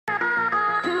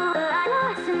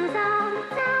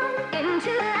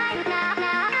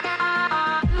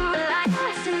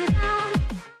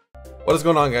What is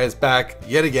going on, guys? Back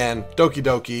yet again, Doki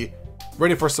Doki,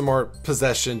 ready for some more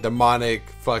possession, demonic,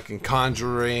 fucking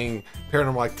conjuring,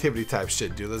 paranormal activity type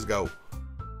shit, dude. Let's go.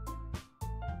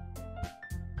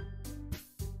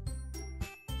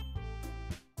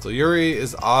 So Yuri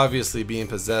is obviously being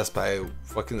possessed by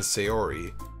fucking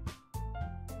Sayori.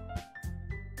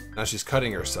 Now she's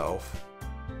cutting herself.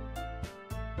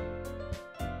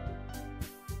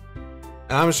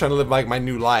 And I'm just trying to live like my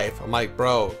new life. I'm like,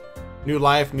 bro, new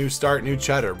life, new start, new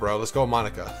cheddar, bro. Let's go,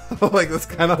 Monica. Like, that's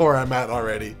kind of where I'm at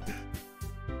already.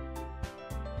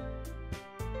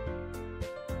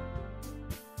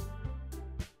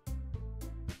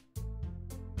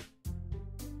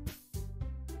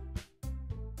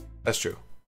 That's true.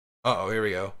 Uh-oh, here we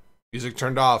go. Music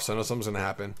turned off, so I know something's gonna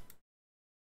happen.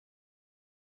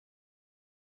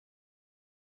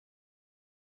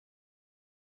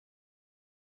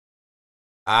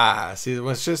 Ah, see,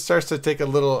 when it just starts to take a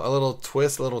little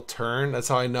twist, a little turn, that's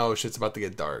how I know shit's about to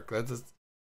get dark. That's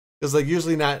because, like,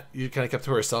 usually not, you kind of kept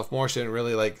to herself more. She didn't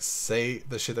really, like, say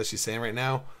the shit that she's saying right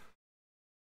now.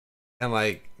 And,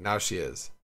 like, now she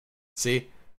is. See?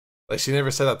 Like, she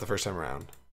never said that the first time around.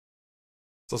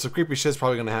 So some creepy shit's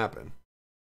probably gonna happen.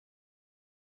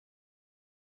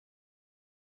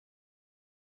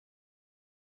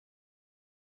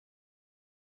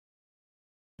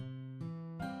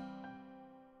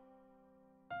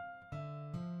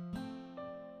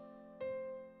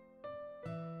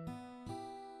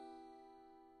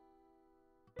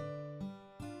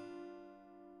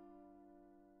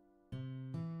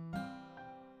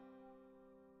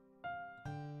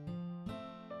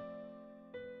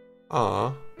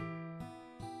 Aw.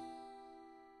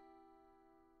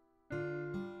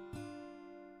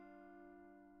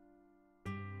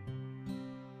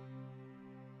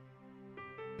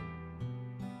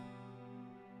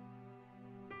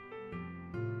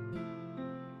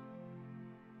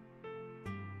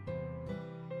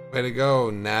 Way to go,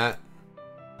 Nat.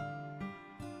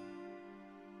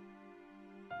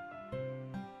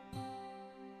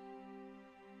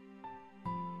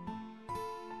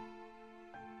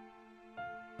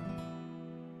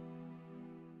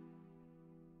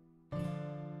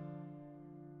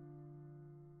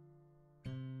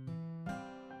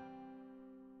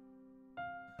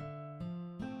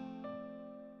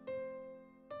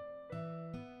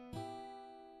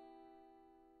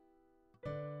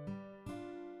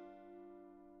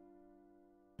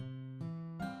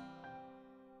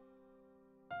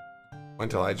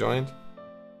 Until I joined.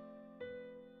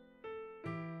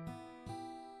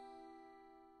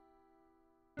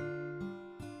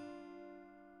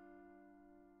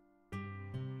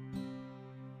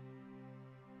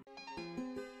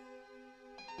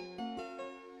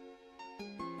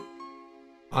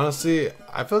 Honestly,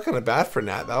 I feel kind of bad for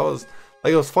Nat. That was,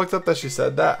 like, it was fucked up that she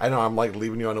said that. I know I'm, like,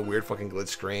 leaving you on a weird fucking glitch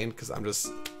screen because I'm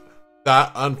just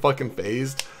that unfucking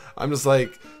phased. I'm just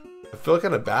like, I feel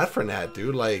kind of bad for Nat,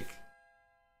 dude. Like,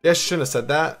 yeah, she shouldn't have said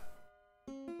that.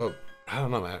 But I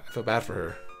don't know, man. I feel bad for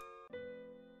her.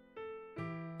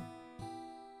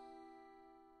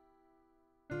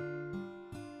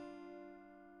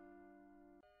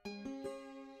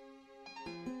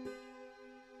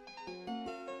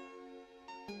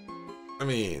 I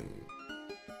mean,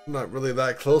 I'm not really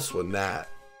that close with Nat.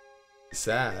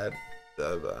 Sad.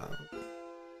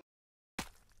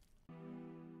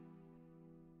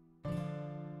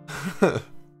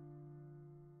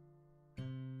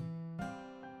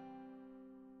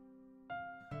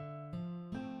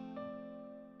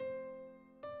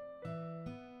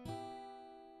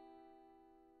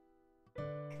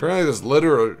 Apparently this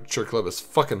literature club is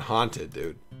fucking haunted,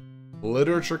 dude.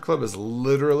 Literature club is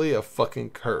literally a fucking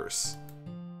curse.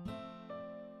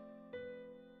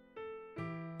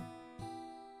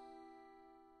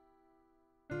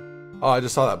 Oh, I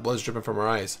just saw that blood's dripping from her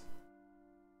eyes.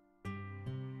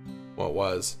 Well, it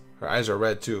was. Her eyes are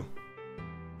red too.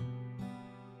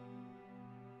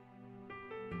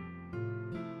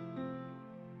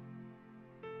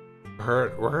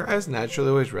 Were her eyes naturally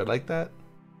always red like that?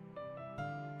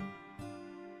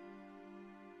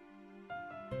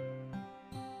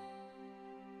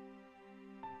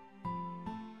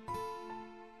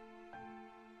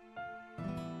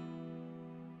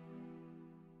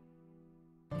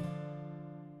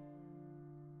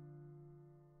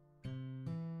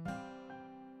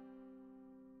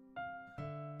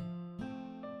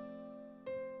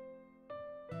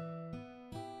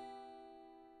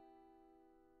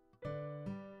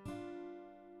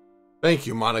 Thank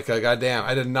you, Monica. Goddamn,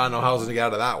 I did not know how I was gonna get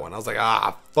out of that one. I was like,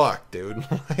 ah, fuck, dude.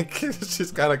 Like,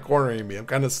 she's kind of cornering me. I'm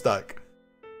kind of stuck.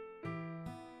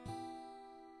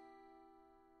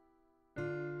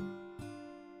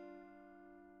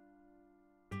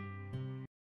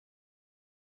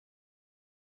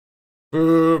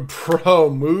 Bro,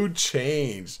 mood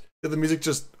change. Did the music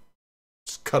just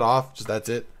cut off? Just that's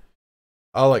it?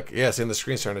 Oh, like, yeah, see, the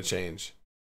screen's starting to change.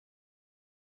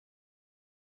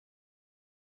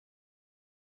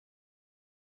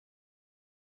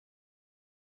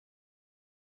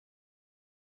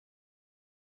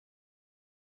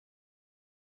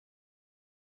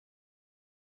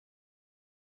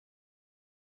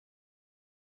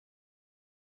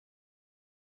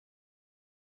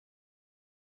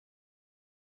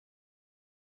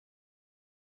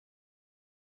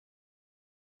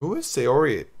 Who is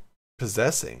Sayori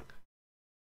possessing?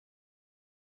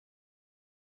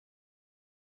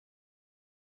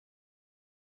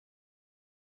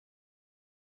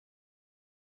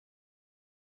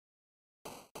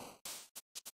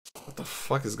 What the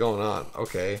fuck is going on?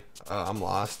 Okay, I'm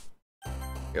lost.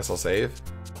 Guess I'll save.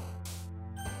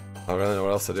 I don't really know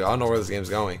what else to do. I don't know where this game's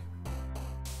going.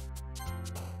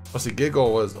 Oh, see,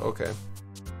 Giggle was okay.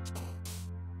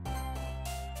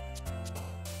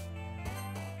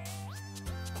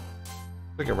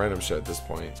 Picking random shit at this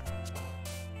point.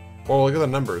 Whoa, look at the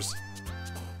numbers.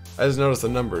 I just noticed the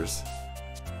numbers.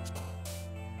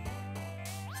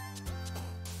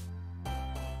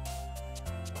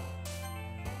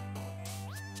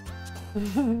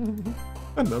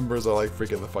 The numbers are like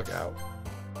freaking the fuck out.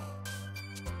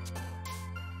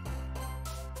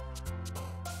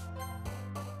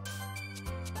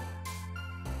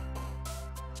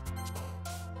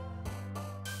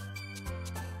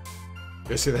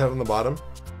 You see the head on the bottom?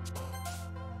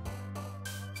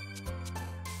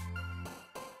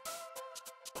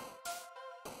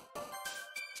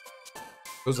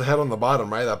 There was a head on the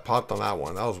bottom, right? That popped on that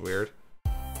one. That was weird.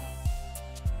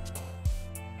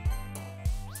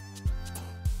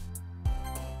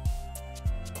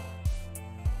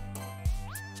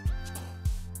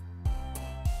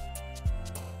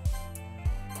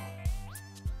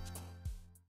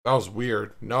 That was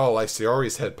weird. No, like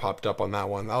Sayori's head popped up on that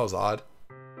one. That was odd.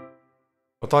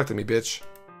 Don't talk to me, bitch.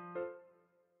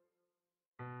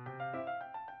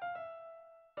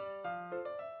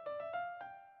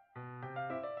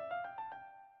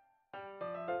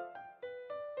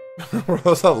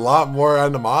 There's a lot more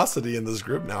animosity in this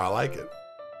group now. I like it.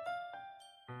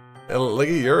 And look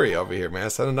at Yuri over here, man.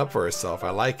 Setting up for herself. I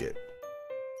like it.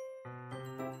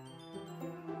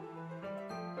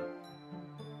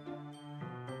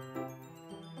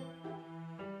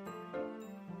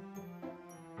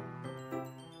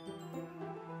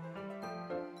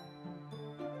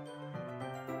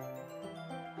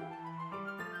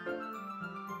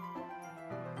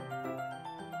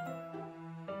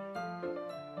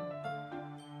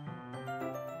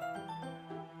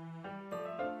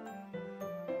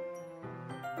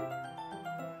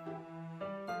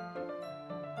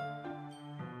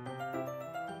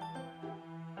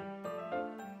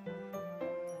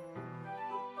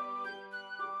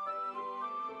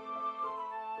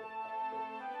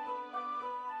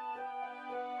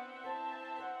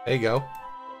 There you go.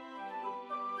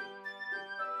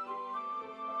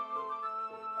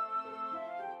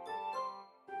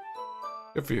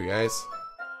 Good for you guys.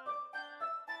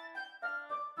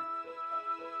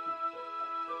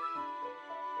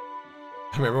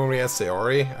 I remember when we had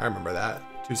Sayori? I remember that.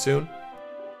 Too soon?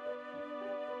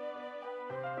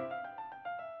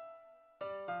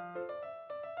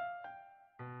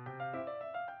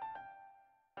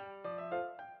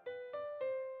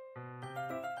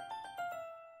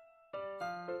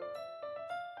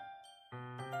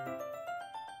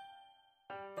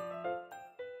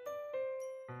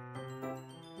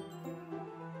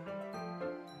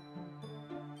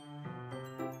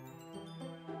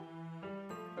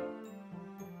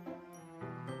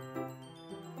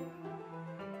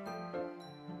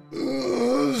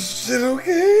 Oh, shit,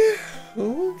 okay?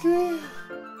 Okay.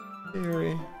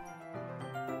 Yuri.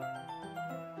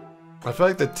 I feel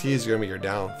like the T is gonna be your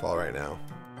downfall right now.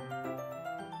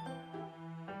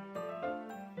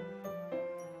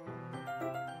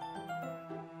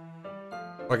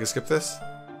 Oh, I can skip this?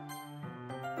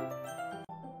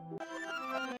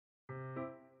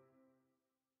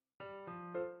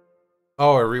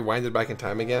 Oh, I rewinded back in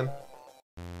time again?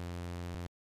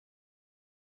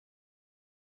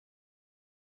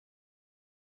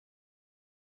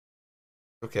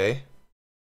 Okay.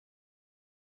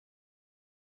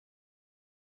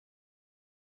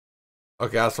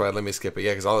 Okay, that's why let me skip it.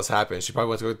 Yeah, because all this happened. She probably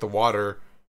went to go get the water,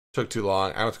 took too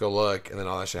long. I went to go look, and then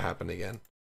all that shit happened again.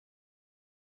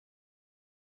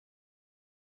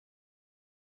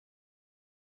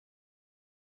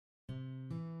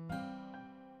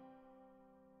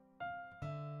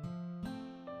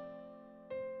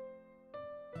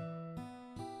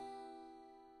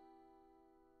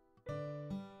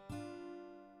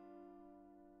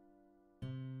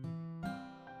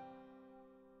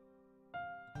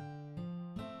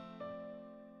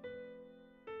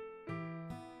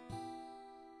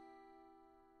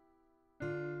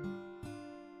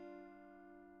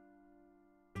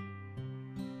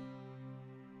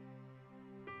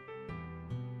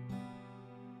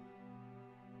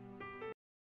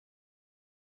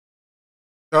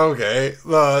 Okay,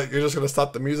 you're just gonna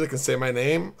stop the music and say my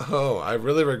name? Oh, I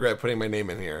really regret putting my name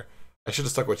in here. I should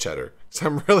have stuck with Cheddar. So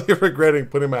I'm really regretting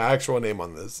putting my actual name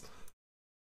on this.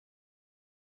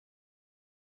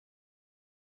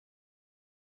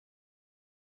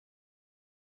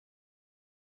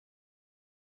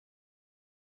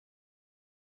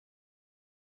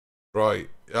 Right.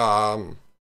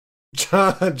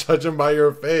 Judging by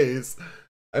your face,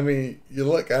 I mean, you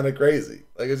look kind of crazy.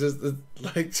 Like it's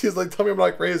like she's like, tell me I'm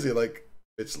not crazy. Like,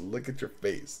 bitch, look at your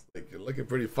face. Like you're looking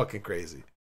pretty fucking crazy.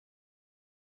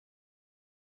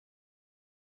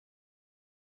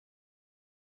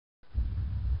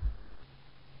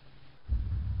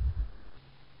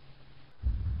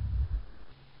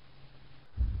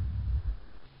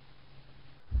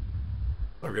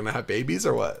 Are we gonna have babies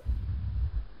or what?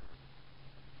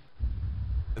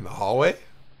 In the hallway?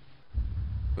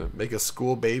 Make a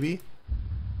school baby?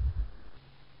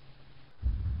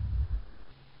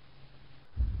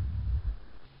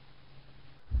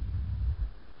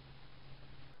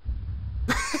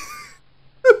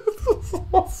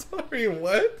 Sorry,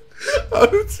 what? How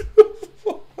did you...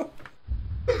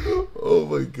 Oh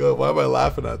my god, why am I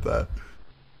laughing at that?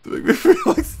 To make me feel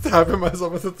like stabbing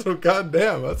myself with the throat. God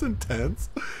damn, that's intense.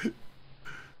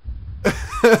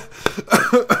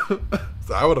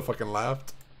 So I would have fucking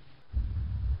laughed.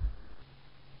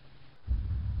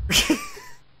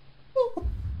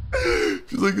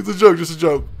 She's like, it's a joke, just a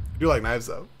joke. I do like knives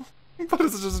though. But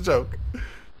it's just a joke.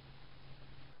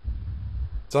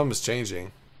 Something's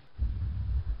changing.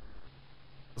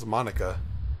 It's Monica.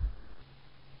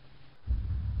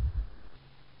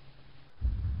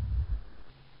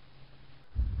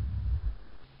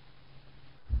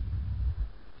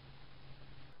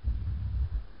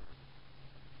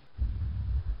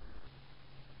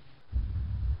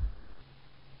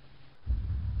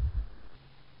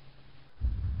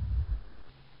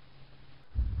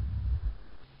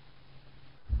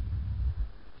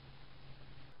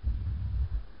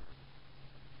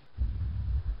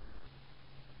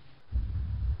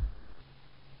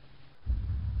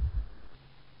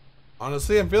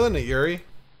 Honestly, I'm feeling it, Yuri.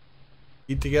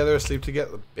 Eat together, sleep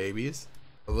together, babies.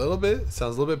 A little bit?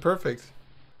 Sounds a little bit perfect.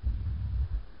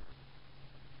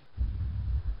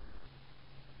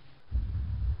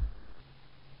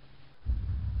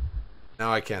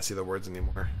 Now I can't see the words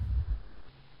anymore.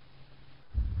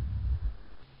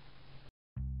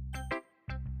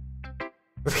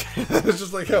 It's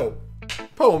just like, yo,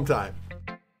 poem time.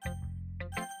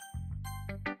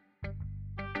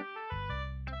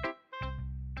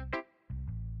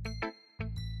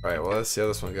 Alright, well, let's see how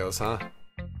this one goes, huh?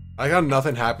 I like how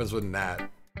nothing happens with Nat.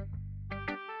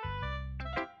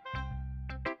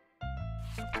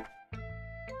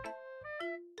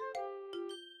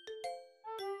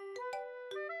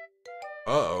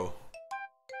 Uh-oh.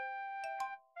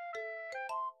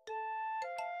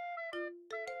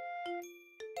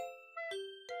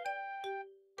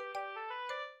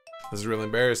 This is really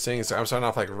embarrassing. So I'm starting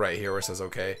off like right here where it says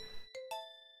okay.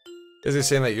 Is he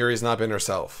saying that Yuri's not been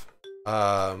herself?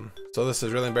 So this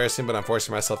is really embarrassing, but I'm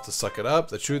forcing myself to suck it up.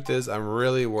 The truth is, I'm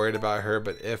really worried about her,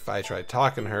 but if I try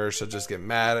talking to her, she'll just get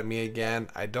mad at me again.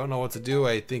 I don't know what to do.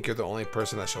 I think you're the only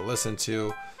person that she'll listen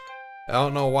to. I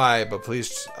don't know why, but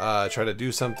please try to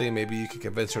do something. Maybe you can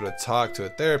convince her to talk to a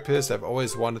therapist. I've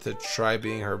always wanted to try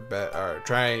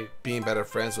being better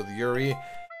friends with Yuri.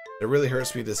 It really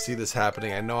hurts me to see this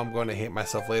happening. I know I'm going to hate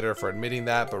myself later for admitting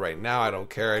that, but right now I don't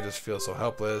care. I just feel so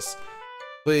helpless.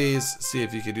 Please see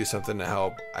if you can do something to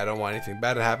help. I don't want anything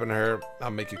bad to happen to her.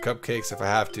 I'll make you cupcakes if I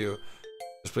have to.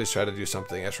 Just please try to do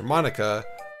something. As for Monica,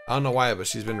 I don't know why, but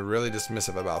she's been really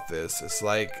dismissive about this. It's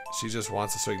like she just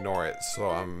wants us to ignore it. So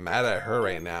I'm mad at her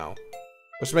right now.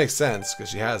 Which makes sense,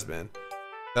 because she has been.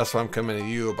 That's why I'm coming to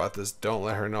you about this. Don't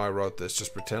let her know I wrote this.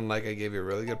 Just pretend like I gave you a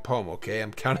really good poem, okay?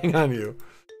 I'm counting on you.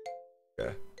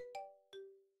 Okay.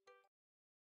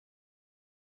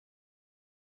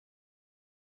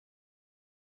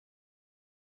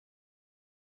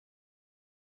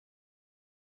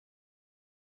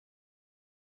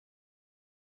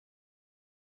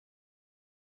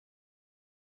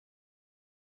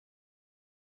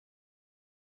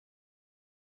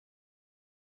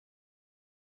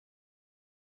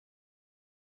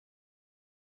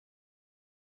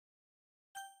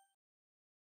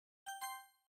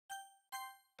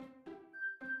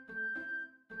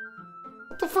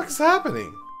 What the fuck is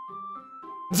happening?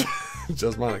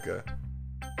 Just Monica.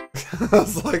 I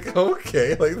was like,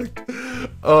 okay,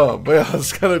 oh, but yeah,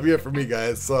 that's gonna be it for me,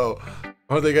 guys. So,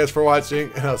 I want to thank you guys for watching,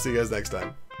 and I'll see you guys next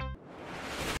time.